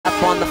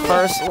up on the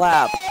first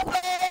lap.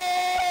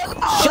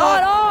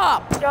 Shut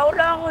up!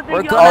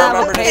 We're gonna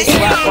have a pace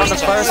lap on the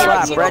first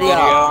lap. Ready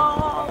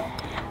up.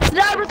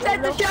 Sniper said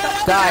to shut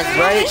up. Guys,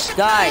 ready?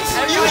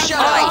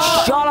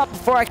 Guys, shut up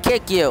before I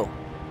kick you.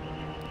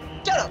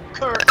 Shut up,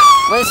 Kurt.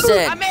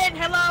 Listen, I'm in.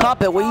 Hello.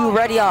 Puppet, will you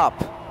ready up?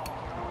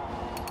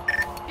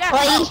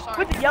 Yeah.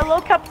 With the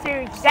yellow cup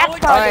series.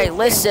 That's All right,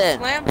 listen.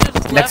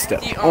 Next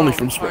step, only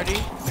from Sprint.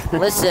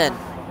 Listen.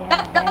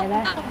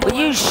 Will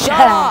you shut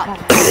up?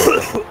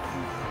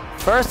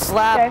 First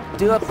lap,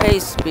 do a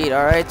pace speed,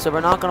 alright? So we're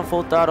not gonna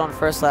full throttle on the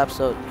first lap,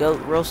 so go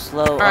real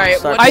slow. Alright,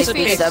 start pace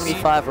speed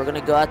 75. We're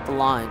gonna go at the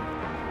line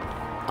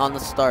on the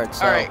start.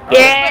 So. Alright.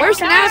 Yeah. Where's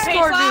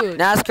NASCAR dude?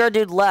 NASCAR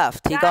dude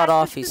left. He got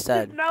off, he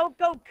said. No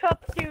go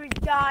cup series,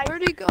 guys.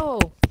 Where'd he go?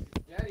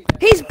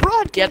 He's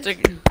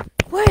broadcasting.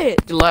 Wait.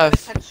 He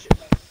left.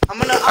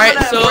 Alright,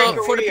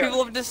 so for the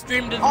people of this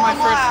stream, this is my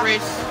first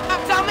race.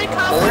 How many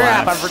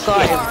Crap, I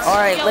forgot.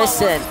 Alright,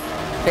 listen.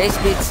 Pace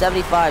speed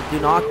 75. Do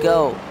not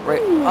go.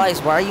 Ice,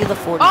 why are you the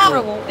 42?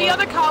 Oh, the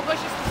other car bush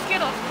is the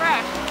Skittles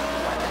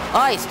crashed.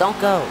 Ice, don't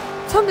go.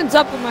 Something's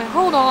up with my.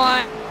 Hold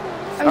on.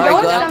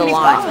 Alright, go at the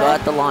line. Go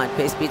at the line.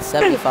 Pace speed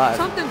 75.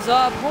 Something's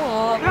up.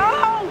 Hold on.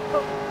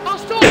 No! Oh,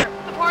 store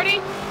the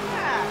party.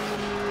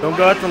 Don't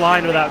go at the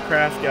line without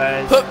crash,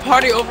 guys. Put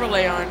party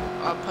overlay on,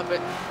 Puppet.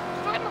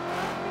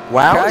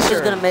 Wow. Crash is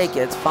gonna make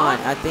it. It's fine.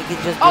 I think he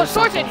just does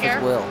something with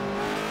his will.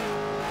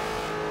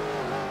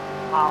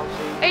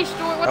 Hey,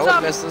 Stuart, what's I up?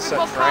 wouldn't miss this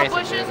We're for anything,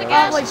 bushes dude.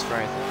 again.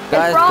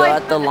 Guys, go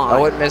at the line. I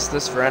wouldn't miss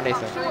this for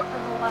anything.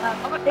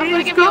 I'm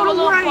gonna give you a little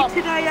bump.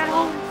 today at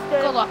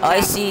Homestead. Good luck.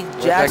 I see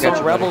Jackson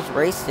you, Rebels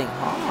Racing.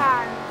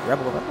 Huh?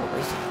 Rebel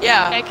Racing.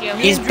 Yeah. Thank you.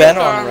 Me He's and been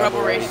Drift are on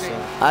Rebel Racing.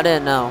 I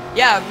didn't know.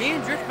 Yeah, me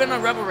and Drift been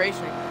on Rebel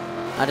Racing.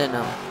 I didn't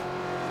know.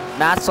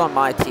 Matt's on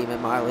my team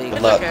in my league.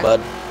 Good luck, okay.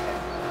 bud.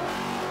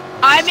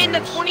 I'm in the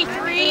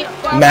 23.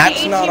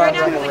 Matt's not on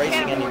Rebel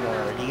Racing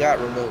anymore. He got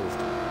removed.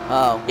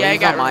 Oh, well, Yeah, he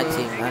he's got on my removed.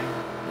 team then.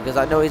 Because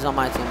I know he's on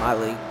my team in my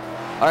league.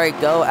 Alright,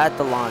 go at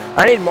the line.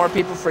 I need more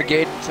people for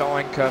Gaten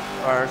Towing Cup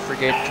or for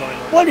Gaten Towing.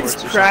 What is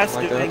Sports or Crash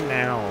something like doing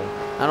now?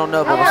 I don't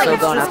know, but we're still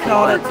going at the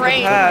line.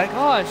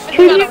 Gosh.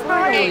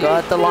 Go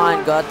at the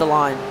line, go at the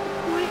line.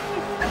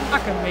 I'm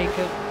not gonna make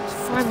it. It's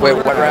fine. Wait,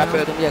 what There's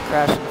rapid? gonna be a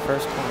crash in the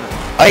first corner.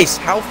 Ice,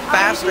 how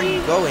fast are you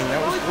going?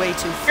 That was way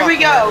too fast. Here we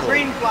go,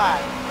 green flag.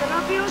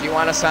 Do you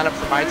want to sign up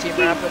for my team,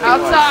 Rapid? or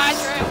Outside.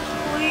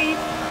 Please.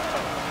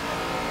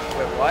 what?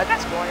 Wait, what?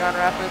 What's going on,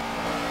 Rapid?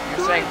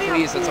 You're saying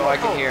please, that's all I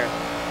can hear.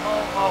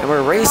 And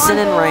we're racing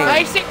in rain.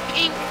 Nice ink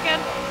again.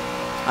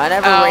 I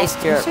never Ow. raced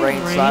here at You said rain,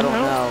 so rain, I don't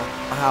no? know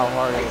how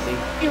hard it'll be.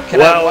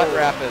 Can I what,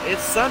 Rapid?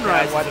 It's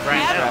sunrise what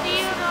right now.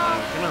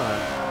 Rapid? Come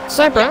on.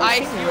 Sniper.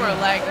 Ice, you are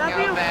lagging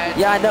out bad.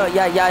 Yeah,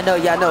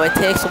 I know. It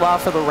takes a while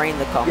for the rain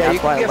to come. Yeah, you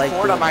That's why can I like get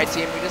Ford on doing my it.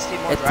 team. We just need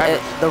more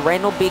drivers. The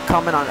rain will be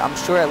coming on, I'm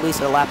sure, at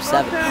least at lap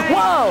 7.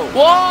 Whoa!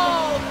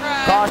 Whoa,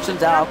 crash.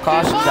 Caution's out,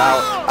 caution's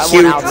out. I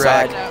Huge went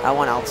outside. wreck. I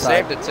went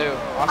outside. Saved it too.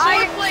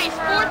 Awesome.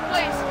 Fourth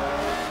place.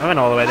 I went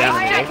all the way down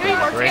to Yeah, the we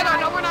work open. together.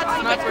 No, we're not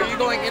Sniper, are you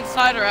going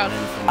inside or out?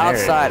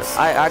 Outside.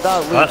 I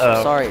got loose,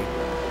 I'm sorry.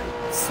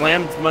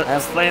 Slammed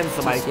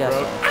somebody's Yes,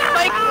 throat.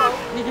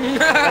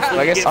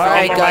 I guess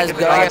Alright, Pepe- guys,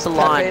 go I at guess the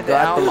line, Pepe go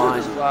at the Allen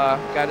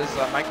line. Got his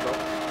mic broke.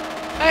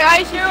 Hey,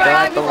 Ice, you're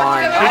at the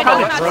line. He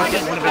probably I broke don't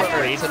it in one of his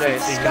grades Today.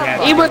 since he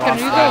had Ebook, lost can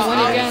you go last win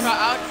night. again?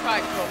 I'll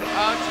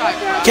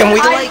try. Can we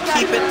like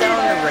keep it down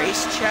to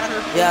race chatter?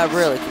 Yeah,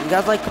 really. Can you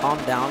guys like calm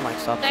down, like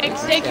stop?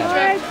 Thanks, thinking?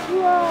 thank you,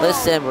 Trey.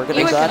 Listen, we're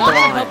gonna Ebook, go can at the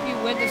I line. help you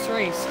win this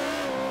race?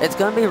 It's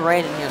gonna be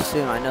raining here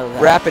soon. I know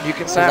that. Rapid, you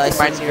can sign up Because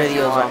for I my seen team if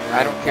you videos want. on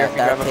I don't care if you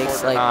that have a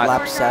takes Ford or like not.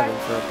 lap 7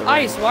 for it to rain.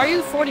 Ice, why are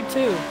you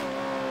 42?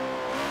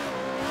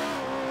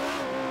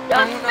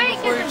 Just make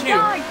it 42. a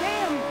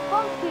goddamn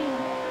fucking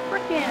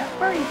freaking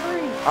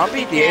 33. I'll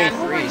beat the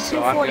A3,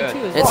 so I'm good.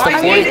 It's the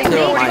I'm 42 getting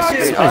on my it.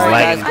 screen. He's Alright,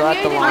 lagging. guys, go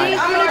at the line.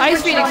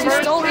 Ice Phoenix, you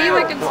stole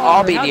Ebook and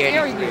I'll be How the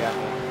dare 83.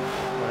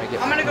 you?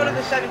 I'm gonna go to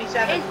the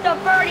 77. It's the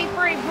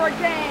 33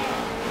 percent.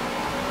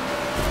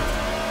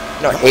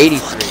 No,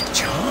 83.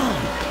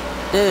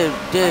 Dude,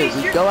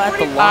 we go at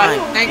the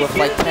line with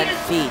like 10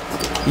 feet.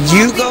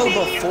 You go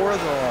before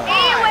the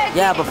line.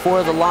 Yeah,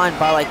 before the line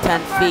by like 10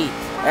 feet.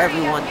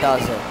 Everyone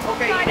does it.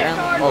 Okay,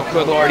 Apparently. Oh,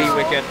 good lord,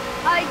 Wicked.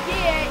 I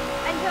did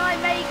until I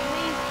make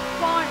me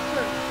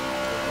sponsor.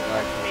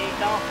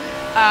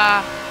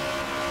 I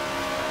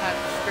have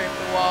to scrape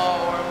the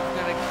wall or I'm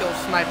gonna kill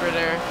Sniper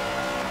there.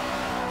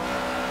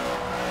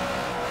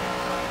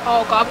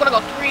 Oh god, I'm gonna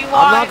go 3 wide.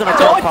 I'm not gonna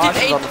call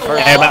cautions on the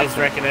first lap. Everybody's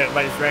wrecking.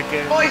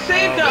 Oh, I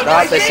saved him. No,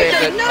 they saved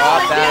it. No, Oh,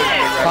 I that was a didn't.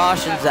 big wreck.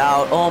 Caution's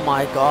out. Oh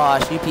my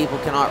gosh, you people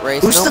cannot race.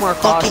 Who's no the more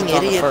fucking cautions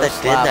on the idiot that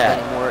first did lap that?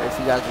 anymore if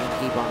you guys are gonna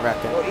keep on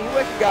wrecking. Well,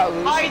 Ewick got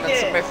loose I and then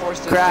did. somebody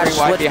forced his Crash, 3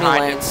 wide switch me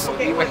behind him, lanes. so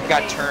Okay, Ewick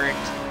got turned.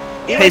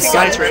 Hey, Ewick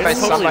got turned by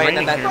it's totally somebody and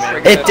raining then here, that man.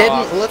 triggered It it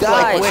didn't off. look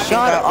Guys, like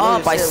shut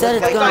up. I said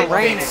it's gonna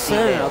rain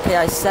soon. Okay,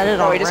 I said it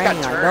No, on he just got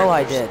rain. turned I know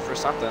I did. for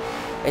something.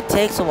 It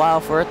takes a while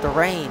for it to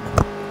rain.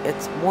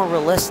 It's more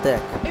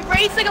realistic. It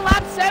rains like a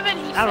lap 7,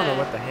 he said. I don't know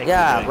what the heck.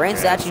 Yeah, you're doing,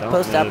 rain's Crash. actually I don't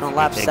supposed to know happen if on you're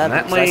lap taking 7,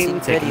 That because I lane, seen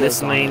taking videos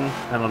this on lane. it.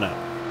 I don't know.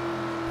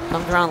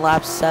 Comes around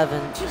lap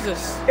 7.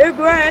 Jesus. Hey,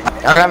 Grant.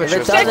 If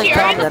it doesn't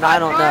come, then I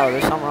don't know.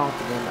 There's something wrong with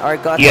the game.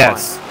 Alright, go ahead.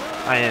 Yes,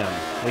 I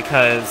am.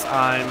 Because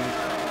I'm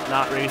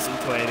not racing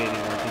Toyota anymore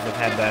because I've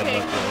had bad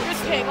luck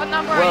with it. What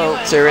number Whoa. are you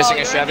in? So you're racing a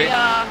you're Chevy? in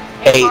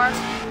the, 8. car?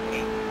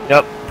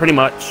 Yep, pretty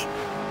much.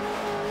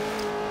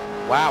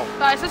 Wow.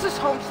 Guys, this is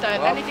Homestead.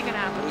 Well, Anything can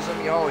happen. Lose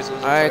them, you always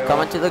lose them. Alright,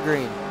 coming to the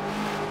green.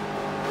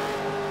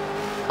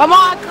 Come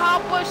on,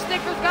 Kyle Busch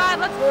stickers, guys.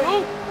 Let's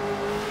go.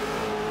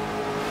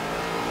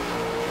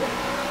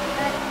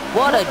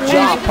 What a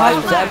jump by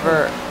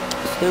whoever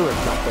Stewart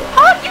jumped it.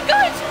 How did you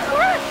guys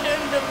crash?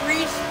 And the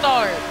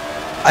restart.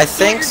 I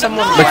think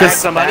someone Because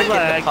lagged somebody back in the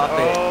lagged.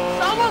 puppet. Oh.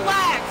 Someone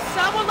lagged.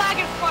 Someone lagged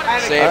in front of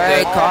me. Saved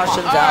Alright, it.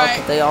 caution's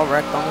out. They all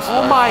wrecked on the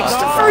start. Oh my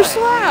god. First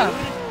lap.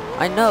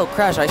 I know,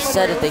 Crash, I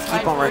said if they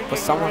keep on wreck, but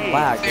someone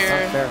lagged. It's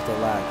Fair. unfair if they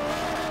lag.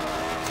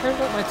 Turned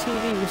up my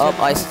TV. Oh,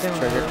 ice is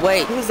triggered.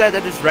 Wait, Who was that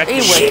just wrecked me?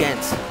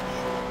 E-Wickens.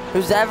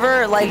 Who's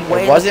ever, like,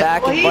 way in was the it?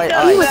 back, Well, he invite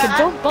does ice.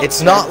 that.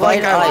 It's not like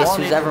Invite I ice,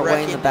 wanted who's to ever way wreck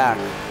in the into back.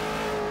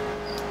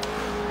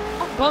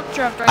 Bump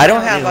draft right I don't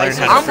now. have You learn ice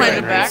how in to I'm the right freaking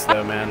in the back. race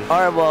though, man.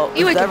 Alright, well,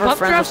 You who's can ever bump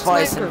friends draft with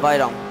Vice, sniper. invite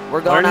them. We're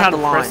Learn going how at to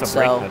the line, press the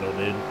brake so... pedal,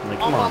 dude. Like,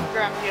 I'll come on. bump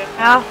draft you.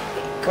 Now.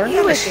 Learn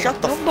how to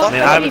shut the Don't fuck bump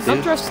Man, up. I me. was-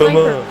 Bump draft Come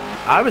sniper. on.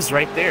 I was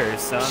right there,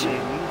 son. You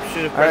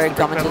should have pressed Alright,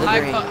 the coming brake to the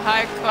pedal. green.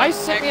 High cut. I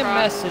sent me a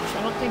message.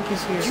 I don't think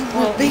he's here. You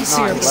Well, were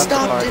basically not.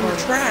 stopped in Left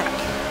the track.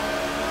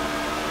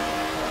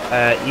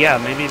 Yeah,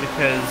 maybe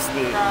because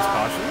it was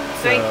caution.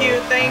 Thank so you, I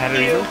thank had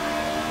a you. reason.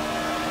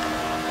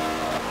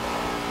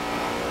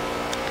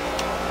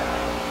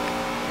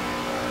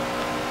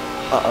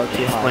 Uh-oh,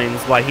 too high. Explains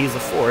why he's a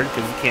Ford,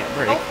 because he can't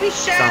brake. Don't be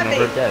Son shabby.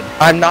 of a dead.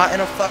 I'm not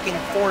in a fucking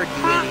Ford,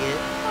 you idiot.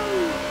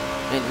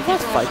 Man, you can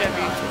fight them.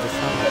 Chevy. Just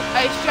tell me.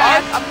 Hey,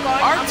 Jack, I'm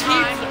going. Our I'm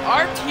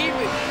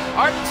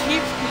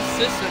teams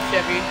consist of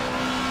Chevy.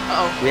 Uh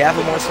oh. We have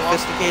a more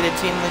sophisticated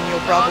team than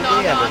you'll probably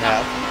ever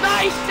have.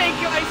 Nice, thank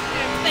you, Ice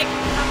Cream. Thank you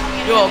for coming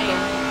in. You're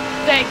welcome.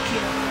 Thank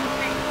you.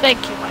 Thank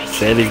you, Ice Cream.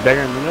 Chevy's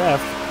better than the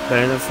left.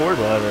 Better than Ford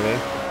will ever be.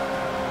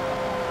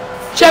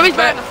 Chevy's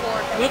better than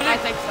Ford. Look I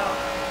at- think so.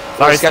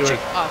 Sorry, sketchy.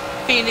 Stuart. Oh,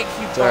 Phoenix,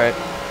 you It's alright.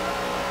 fucking-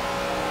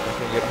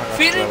 Get hung up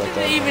Phoenix to like isn't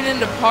that. even in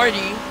the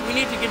party. We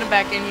need to get him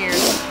back in here.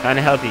 Trying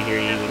to help you here,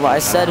 you. Well, I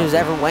said who's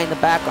ever way in the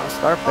back on the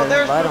start Oh, bed,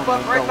 there's invite Poop them.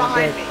 Butt right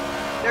behind me.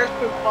 There's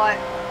Poop Butt.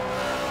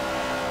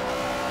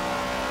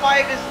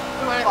 5 is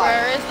Poop Where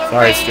Butt. is the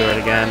Sorry, rain? Stuart,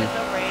 again. Where is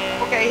the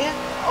rain? Okay,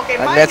 okay,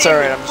 my That's name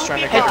alright, is I'm just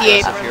trying to Poopy get Butt. the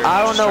rest of here. I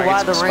don't Just know trying to why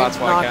get the some rain's spots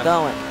while I not can.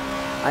 going.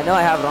 I know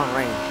I have it on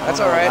rain. I That's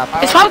don't know alright. what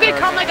happened. It's probably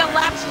gonna come like a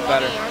lap 20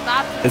 better. or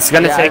lap. It's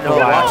gonna Yeah, take I a know,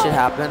 while. watch it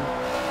happen.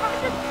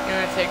 You're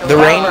gonna take a The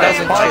while. rain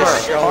doesn't Barber,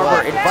 just show Barber,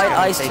 up. invite It's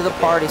Ice gonna to the take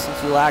a party since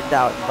you lagged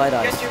out. Invite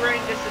Ice. Guess your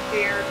rain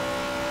disappeared.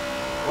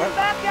 What?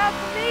 Back out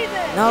to me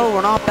then. No,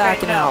 we're not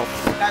backing no. out.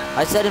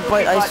 I said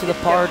invite Poopy Ice Butt to the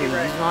just party. kept you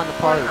He's right. not in the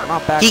party. We're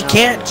not backing He out.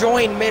 can't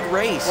join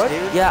mid-race, What?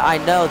 dude. Yeah, I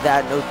know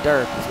that. No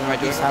dirt. He's Am I gonna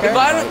doing just have okay? an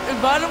Invite him, invite.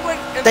 invite him when,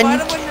 Then invite you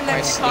him when the Am I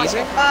next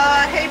sneezing?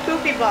 Hey,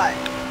 Poopy Butt.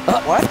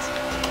 What?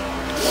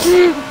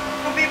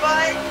 Poopy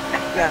Butt.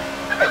 Yeah.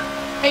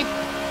 Hey,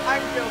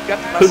 I'm joking. Got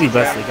the Poopy message,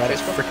 Bustley yeah, got his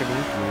Facebook.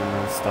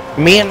 frickin' stuff.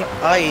 Me and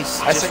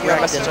Ice I just sent you a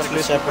wrecked message into on two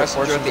Facebook separate Messenger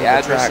portions with of the the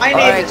address. track. My name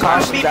Alright, is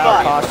caution's Poopy out.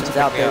 Butt. Caution's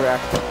out. They Yeah.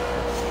 wrecked.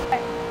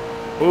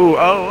 Ooh,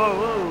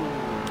 oh.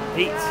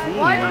 18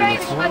 Why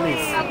minus rain?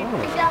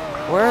 24.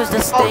 Where is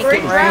this Oh, great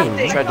stinking drafting.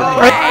 rain? Tried to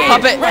Oh,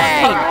 Puppet,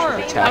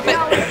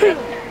 Puppet.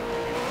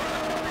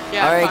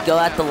 Yeah, Alright, go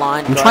at the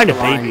line. I'm go trying at to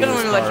the line. baby Gonna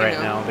this let car you right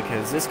know. now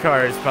because this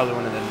car is probably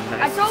one of the I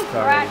nicest told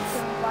cars Crack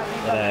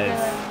that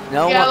I've.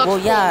 No, Yeah, well,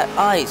 looks yeah,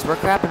 Ice, we're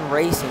crapping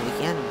racing. We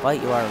can't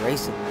invite you while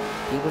racing.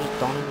 People just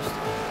don't understand.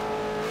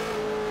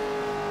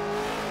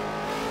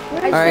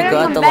 Alright, go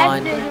at the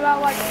line.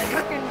 About, like,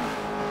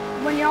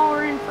 when y'all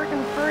were in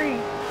freaking free.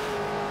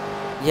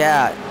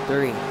 Yeah,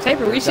 3.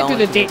 Tabor, we should do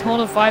the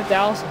Daytona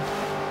 5000.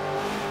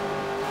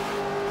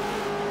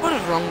 What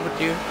is wrong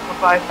with you?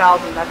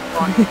 5,000, that's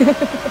fun.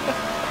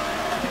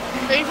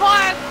 Green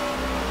flag.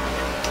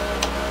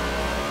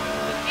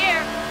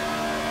 Here.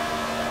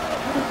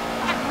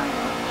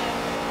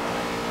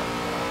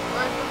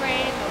 Where's the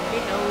rain?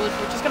 Nobody knows.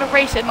 We're just gonna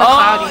race it in the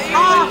cloudy.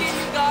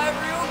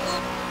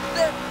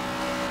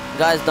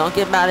 Guys, don't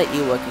get mad at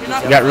you, Wookie. You're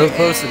not You got real Hey,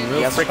 close and real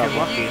yes, freaking come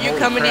on. lucky. You Holy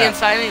coming crap.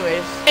 inside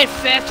anyways. It's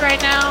fifth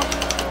right now.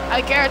 I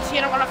guarantee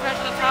I don't want to finish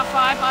in the top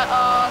 5, but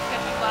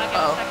sketchy flag in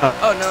Oh. second.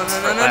 Oh no no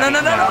no no no no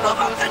no no!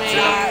 That was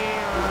me.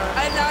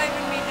 I now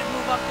even need to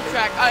move up the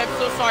track. I am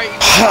so sorry.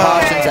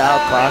 Caution's out,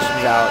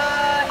 caution's out.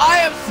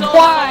 I am so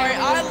sorry.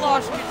 I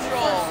lost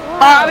control.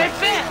 I'm in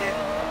 5th.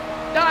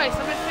 Nice,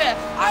 I'm in 5th.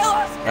 I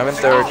lost. I'm in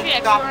third. Oh, yeah,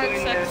 Stop you're in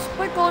doing 6th. this.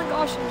 Quit going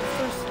caution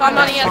first. I'm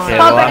on the Okay, inside.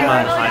 well, I'm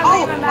on behind.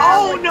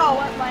 Oh, no.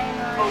 What lane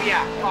we're in. Oh,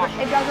 yeah, caution.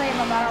 It doesn't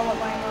even matter what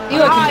lane we're in.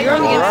 You're on the We're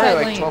already inside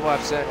like lane. 12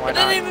 laps in. Why It not?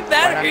 doesn't even Why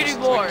matter not just,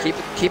 anymore.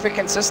 like, keep it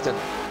consistent.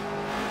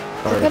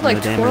 We had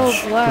like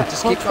 12 laps.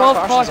 Just keep 12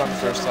 throwing cautions on the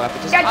cautions. first lap. It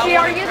doesn't Sketchy,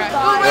 are you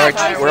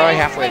inside? We're only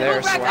halfway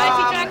there, so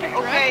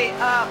Okay,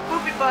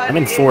 Poopy Butt. I'm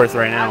in fourth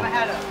right now. I'm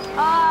ahead of.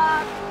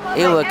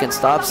 Ewick, and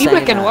stop saying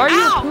Ewick, and why are that.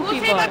 you a Ow! poopy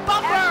Who's in my butt?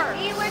 bumper?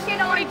 Ewick,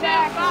 and are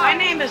My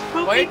name is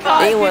Poopy Wait,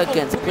 Bud. Hey,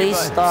 Wickens, please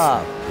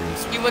stop.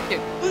 E-Wicked.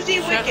 Who's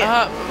E-Wicked?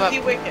 up. Who's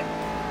E-Wicked?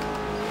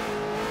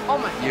 Oh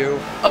my. You.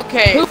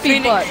 Okay, Poopy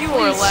Phoenix, butt, you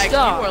were please laggy.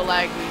 stop. You were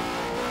laggy.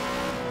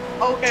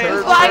 Okay.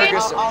 Turd I'll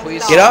Ferguson,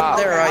 please Get stop. up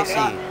there, Okay,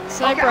 Icy.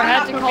 Sniper, I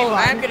had to call him.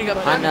 I'm gonna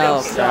go. I know,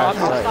 Stop.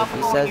 but if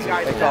he says it,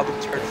 I then- called him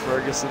Turd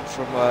Ferguson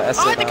from Oh, the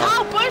SNL.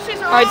 cow bushes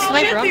are Alright, all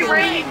Sniper, Should I'm be going.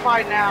 raining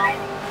by now.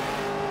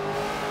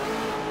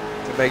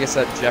 To make us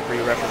that Jeopardy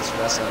reference from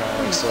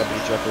SNL, like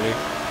Celebrity Jeopardy.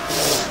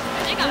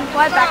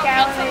 Fly back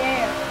out of the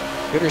air.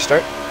 Good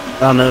restart. I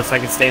don't know if I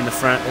can stay in the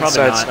front. Probably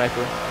Inside not.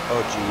 sniper.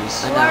 Oh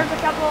jeez. I know. There's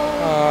a couple.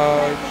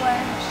 Oh minutes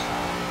away.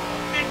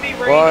 Should be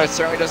Well, raining. it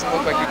certainly doesn't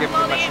look like you're giving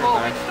me much room,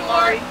 man.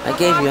 Sorry. I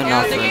gave you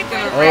enough I think room. it's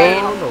gonna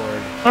rain. Oh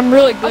lord. I'm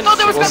really good. I thought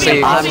there was We'll gonna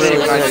be see. a I'm We'll really see.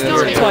 good We'll at see. doing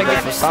We'll it, see.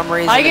 but for some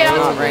reason I get it's out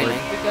not of the raining.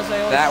 league because I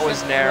always That was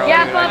shift. narrow,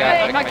 Yeah, dude. but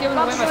I'm not I giving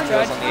away my got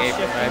strategy. on the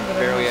apron. I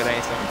barely had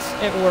anything.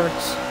 It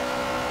works.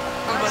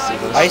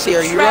 Icy,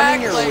 are you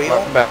running your wheel?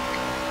 Welcome back.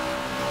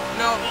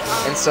 No.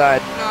 Inside.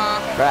 Nah.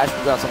 Crash,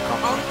 we got some I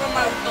company. was from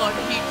my little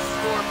heat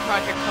store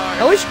project car.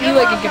 I wish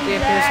Eli could get the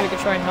up here so we could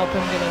try and help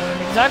him get a win.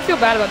 Because I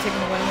feel bad about taking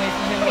the win away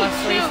from him last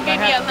race. And I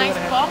Maybe a have to do nice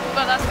what I bump, have to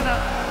but that's gonna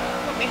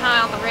put me high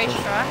on the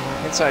racetrack.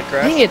 Inside do.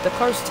 crash. Dang it, the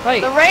car's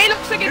tight. The rain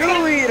looks like it's New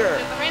gonna. leader.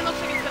 The rain looks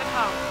like it's gonna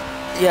come.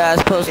 Yeah,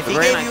 it's supposed If to he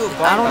rain. gave you a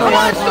I don't know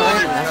bump, why it's not I'm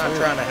raining. That's not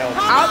weird. trying to help.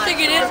 I don't think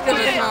it is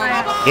gonna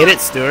come. Get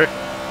it, Stuart.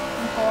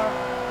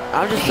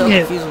 I'm just so Dang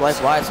it. confused like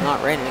why it's not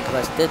raining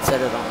because I did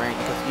set it on rain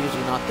because it's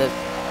usually not this.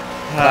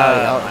 Oh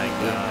out my in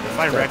the god. If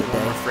I instead wreck of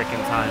one day. more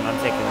freaking time, I'm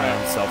taking my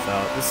own self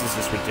out. This is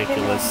just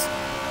ridiculous.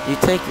 You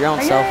take your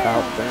own self out,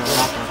 then I'm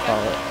not gonna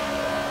call it.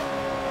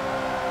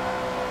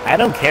 I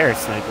don't care,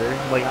 Sniper.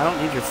 Like, I don't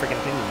need your freaking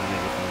opinion on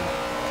everything.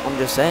 I'm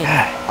just saying.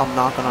 I'm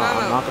not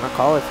gonna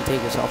call it if you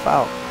take yourself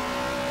out.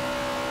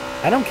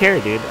 I don't care,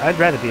 dude. I'd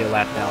rather be a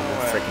lap down than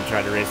freaking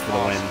try to race for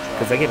the win.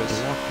 Because I get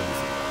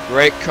blocked.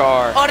 Great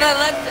car.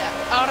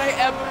 Alright,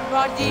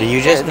 everybody.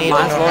 You just need to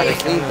Might as know well how to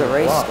just leave the handle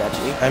race block.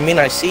 sketchy. I mean,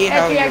 I see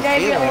how Actually, I you're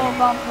gave you a little feeling.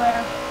 bump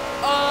there.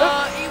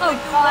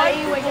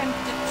 E-Wicked.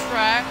 The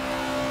track.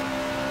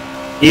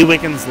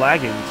 E-Wickens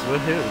lagging.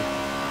 Woohoo.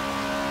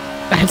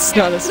 That's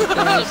not a That's the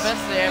surprise. best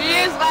thing ever. He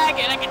is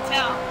lagging, I can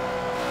tell.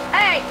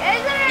 Hey,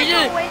 isn't it? He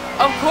just-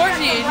 of course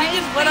he is. He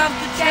just went off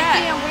the track.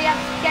 And we have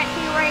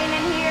sketchy rain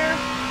in here.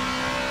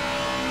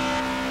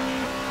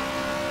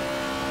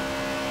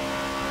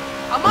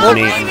 I'm I on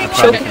mean, rain. I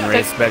probably can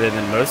race better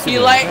than most of He you.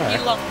 like, on he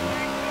track. loves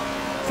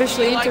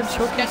Officially he likes entered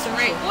choking sketching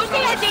rain. Who's So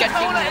gonna sketching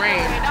Daytona in the rain.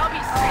 rain? That would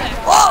be sick.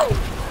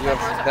 You have,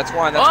 that's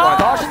one. That's Oh! one.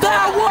 Caution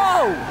down!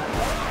 Whoa!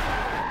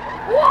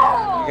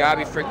 You gotta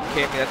be freaking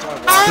kidding me. That's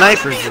only one.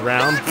 Snipers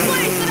around.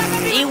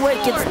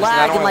 E-Wickens Isn't that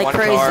lagging only like one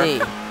car?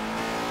 crazy.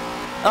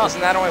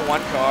 Isn't that only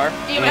one car?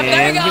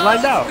 And he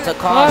lined out. It's a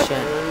caution.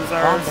 There's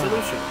our Calm down.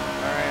 solution.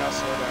 Alright, I'll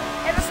slow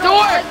down.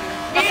 Stuart!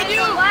 Me and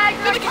you! Lag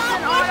For the like it's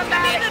an Cowboys, we need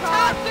automatic a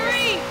car. top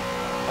 3!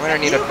 I'm gonna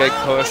need a big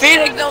push.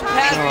 Phoenix, don't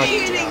pass Oh, me.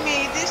 Kidding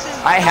me? This is.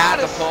 I had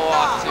to gotta pull stop.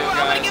 off too,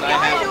 guys. I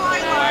had to pull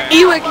off.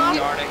 E-Wickens.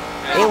 Darn it.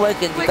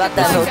 E-Wickens, you got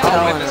that This is hotel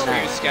gonna in win this for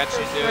you, there.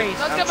 sketchy dude. Race.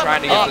 I'm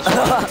trying to get this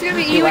one. It's gonna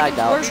be You lagged E-Wickens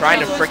out. worst Trying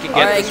to race. freaking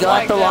get Alright, this go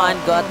one. out the line,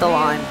 go out the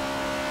line.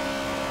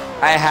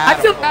 I had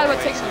I feel to bad pull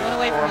about taking the win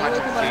away from 400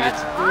 E-Wickens, but I had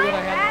to do I'm what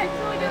I had to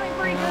actually doing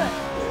pretty good.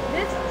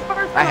 This is the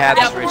first I had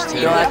time this I've race ever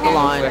too. Go at the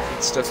line. I can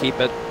still keep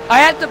it. do. I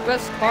had the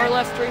best car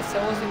last race, so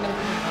I wasn't gonna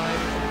be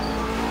behind.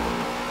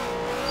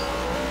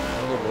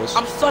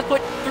 I'm stuck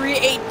with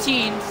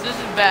 318, so this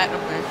is bad.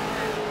 Okay.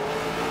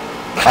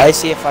 I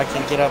see if I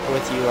can get up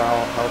with you,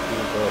 I'll help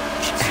you, but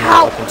she's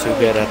not looking too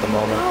good at the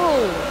moment.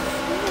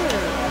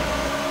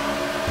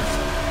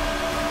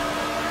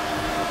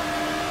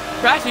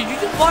 Crash, did you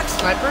just block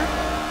Sniper?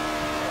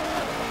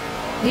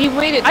 He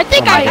waited. I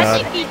think Oh my I God.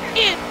 think he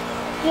did.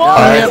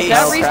 Alright,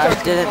 No, he's-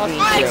 Crash didn't mean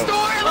Mike to.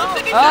 Store, it looks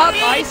like it's Up,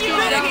 gonna ice be cream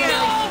right down.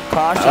 here.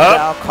 Caution's Up.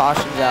 out,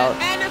 caution's out.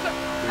 And there's a...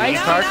 Ice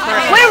No, car no,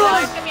 crash. no, Where no,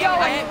 was no, it going?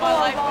 I hate my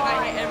life,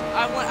 and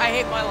I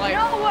hate my life.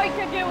 No way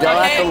to do Go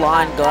it. at the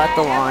line, go at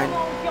the line.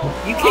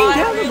 You came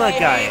down on that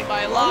guy.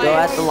 Go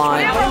at the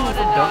line.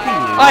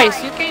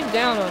 Ice, you came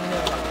down on him.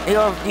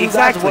 You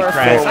Exactly, guys were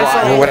Crash. full I saw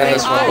wide. We're winning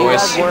this one, You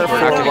boys. guys were We're not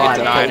full gonna get wide.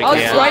 denied I was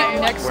again.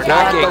 right next We're to Go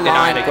not at the getting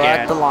line, denied go at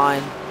again. the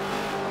line.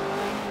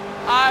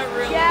 I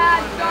really Yeah,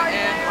 want to sorry,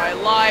 end there. my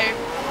life.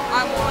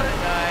 I want to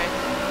die.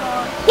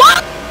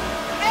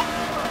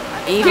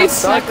 Even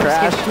start Snipers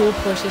Crash. get dual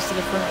pushes to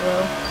the front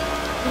row.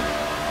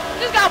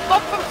 Just got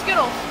bumped from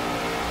Skittles.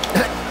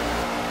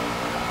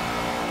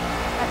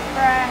 That's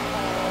correct.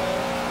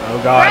 Oh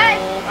god.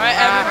 Alright,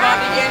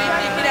 everybody,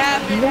 anything can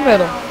happen. In the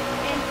middle.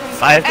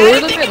 5 Or the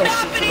points middle. to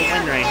the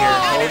win right here.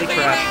 Holy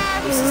crap.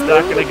 This is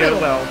not gonna go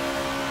well.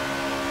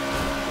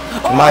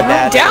 My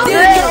bad. Down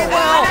there!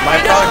 My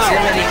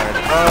proximity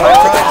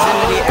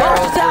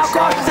arrows were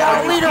showing that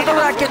I was Leader of the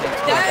record.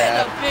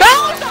 bad.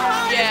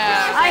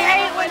 Yeah. I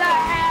hate when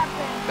that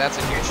happens. That's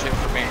a huge shit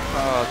for me.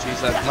 Oh jeez,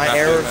 that did My not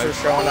feel arrows good. were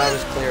showing I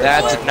was clear.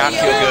 That did not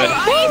feel good.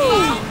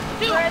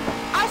 Dude,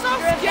 I saw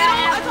Skittles,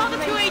 I saw the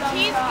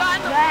 218s got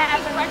in the That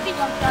happens correcting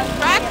sometimes.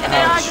 track, and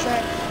then I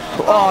Ouch.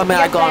 Oh man,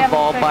 I got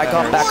involved, but I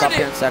got back up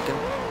here in second.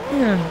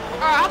 Man,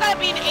 Alright, I gotta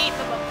be in 8th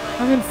of them.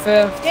 I'm in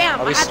 5th. Damn,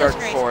 I'll I be had this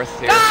starting race. 4th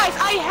here. Guys,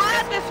 I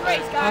had this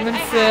race, guys. I'm in I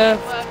had it,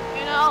 5th. but,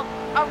 you know,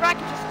 a wreck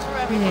just threw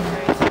everything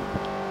race.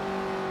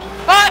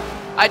 But,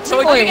 I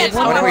told Wait, you it's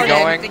when When are we hard,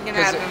 going? anything can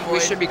Because happen, we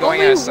boys. should be going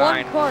Only at a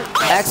sign. one part.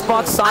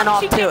 Xbox sign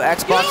off too.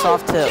 Xbox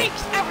off too. Jinx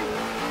everything.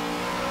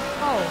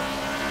 Oh,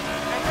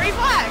 And green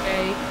flag.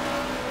 okay.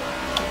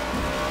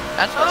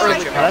 That's Oh, our early.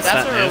 Sketchy, That's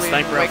not new. early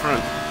Sniper up wake.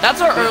 front.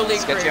 That's our early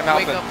Sketchy, I'm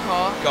wake helping. up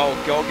call.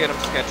 Go get him,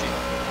 Sketchy.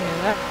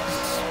 Yeah,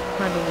 that's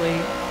kind of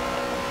late.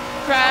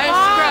 Crash, Come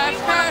on, crash, you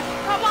crash.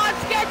 Come on,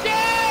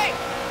 Sketchy!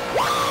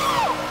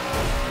 Woo!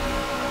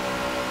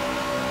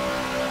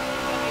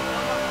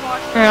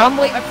 Alright, I'm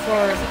waiting for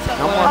it.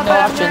 No more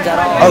cautions at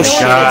all. Oh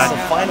shit, it's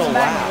the final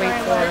lap. Wait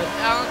for it.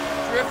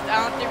 Drift,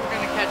 I don't think we're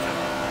gonna catch him.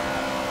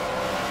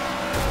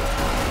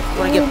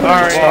 We're gonna get put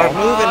Alright. Start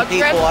moving,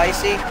 people,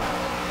 Icy.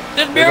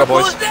 This Here we go,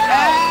 boys. miracle's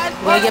dead!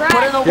 We're gonna get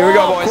put in the Here we go,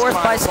 wall, boys. of course,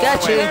 Come by on, pull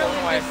Sketchy. away, pull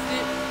away.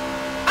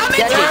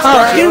 Sketchy, in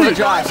Sketchy,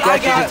 overdrive.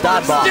 Sketchy got just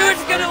dive bomb.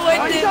 Stuart's gonna win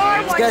this!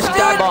 Sketchy dive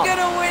Stuart's bomb.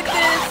 gonna win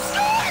this!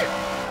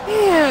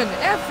 Man,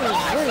 every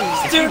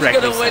race. Stuart's Wreck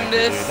gonna this win thing,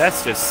 this! dude.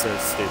 That's just so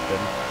stupid.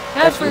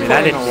 Every I mean, I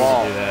race. didn't mean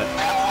to do that.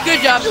 Good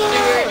job,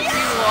 Stuart.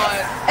 You won.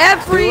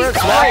 Every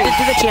Stuart's locked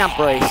into the champ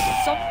race.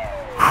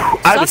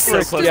 I was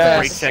so Something's close yes. to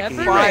brake checking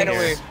Every you right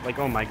race. here. Like,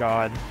 oh my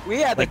god.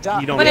 We had Like,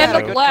 you don't But need end to.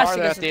 up good last car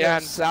there because at the of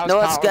end. this. That was No,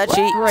 it's powerful.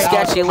 Sketchy. Right.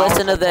 Sketchy,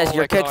 listen to this. Powerful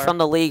You're kicked car. from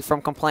the league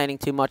from complaining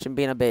too much and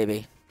being a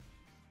baby.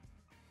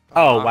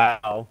 Oh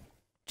wow.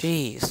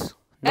 Jeez.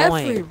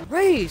 Every Annoying.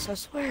 race, I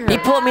swear. He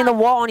put me in the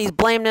wall and he's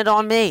blaming it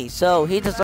on me. So he deserves